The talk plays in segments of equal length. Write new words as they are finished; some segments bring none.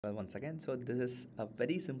Well, once again, so this is a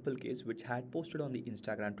very simple case which I had posted on the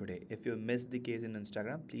Instagram today. If you missed the case in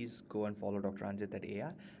Instagram, please go and follow Dr. Ranjith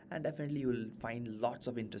AR, and definitely you will find lots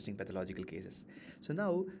of interesting pathological cases. So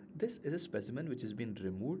now this is a specimen which has been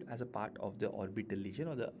removed as a part of the orbital lesion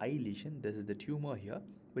or the eye lesion. This is the tumor here,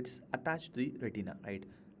 which is attached to the retina, right?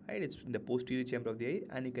 It's in the posterior chamber of the eye,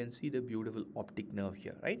 and you can see the beautiful optic nerve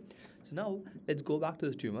here, right? So now let's go back to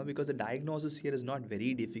this tumor, because the diagnosis here is not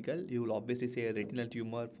very difficult. You will obviously say a retinal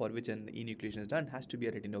tumor for which an enucleation is done has to be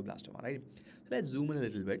a retinoblastoma, right? So let's zoom in a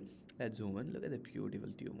little bit. Let's zoom in. Look at the beautiful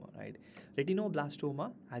tumor, right?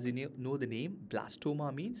 Retinoblastoma, as you know the name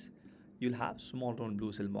blastoma means you'll have small round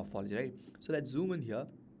blue cell morphology, right? So let's zoom in here.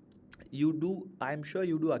 I'm sure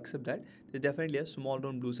you do accept that there's definitely a small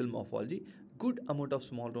round blue cell morphology, good amount of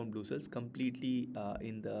small round blue cells, completely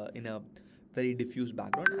in a very diffuse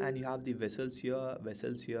background, and you have the vessels here,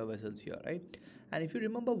 vessels here, vessels here, right? And if you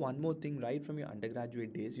remember one more thing, right, from your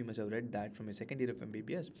undergraduate days, you must have read that from your second year of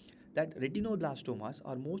MBBS, that retinoblastomas,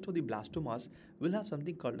 or most of the blastomas, will have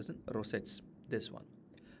something called as rosettes. This one,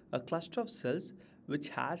 a cluster of cells which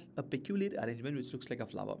has a peculiar arrangement which looks like a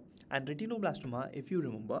flower. And retinoblastoma, if you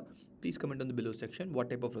remember, please comment on the below section what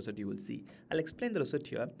type of rosette you will see. I'll explain the rosette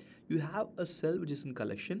here. You have a cell which is in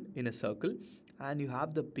collection in a circle, and you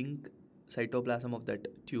have the pink cytoplasm of that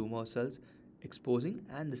tumor cells exposing,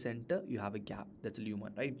 and the center you have a gap, that's a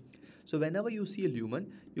lumen, right? So whenever you see a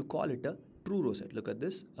lumen, you call it a true rosette. Look at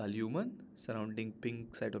this, a lumen surrounding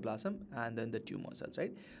pink cytoplasm and then the tumor cells,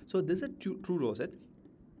 right? So this is a true rosette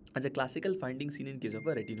as a classical finding seen in case of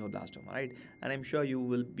a retinoblastoma, right? And I'm sure you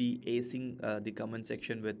will be acing the comment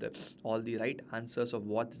section with all the right answers of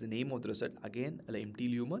what's the name of the rosette. Again, an empty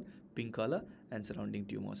lumen, pink color, and surrounding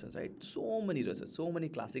tumor cells, right? So many rosettes, so many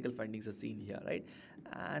classical findings are seen here, right?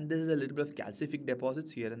 And this is a little bit of calcific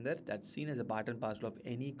deposits here and there that's seen as a part and parcel of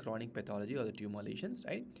any chronic pathology or the tumor lesions,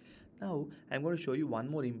 right? Now I'm going to show you one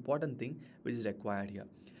more important thing which is required here.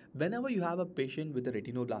 Whenever you have a patient with a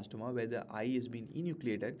retinoblastoma where the eye is being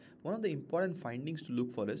enucleated, one of the important findings to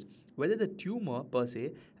look for is whether the tumor per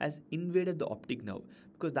se has invaded the optic nerve,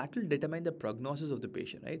 because that will determine the prognosis of the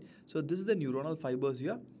patient, right? So this is the neuronal fibers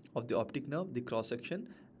here of the optic nerve, the cross section,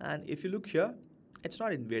 and if you look here, it's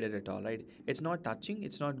not invaded at all, right? It's not touching,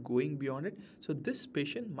 it's not going beyond it. So this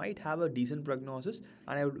patient might have a decent prognosis,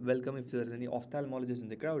 and I would welcome if there's any ophthalmologists in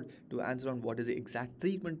the crowd to answer on what is the exact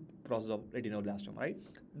treatment process of retinoblastoma, right?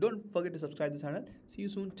 Don't forget to subscribe to the channel. See you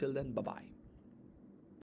soon. Till then, bye bye.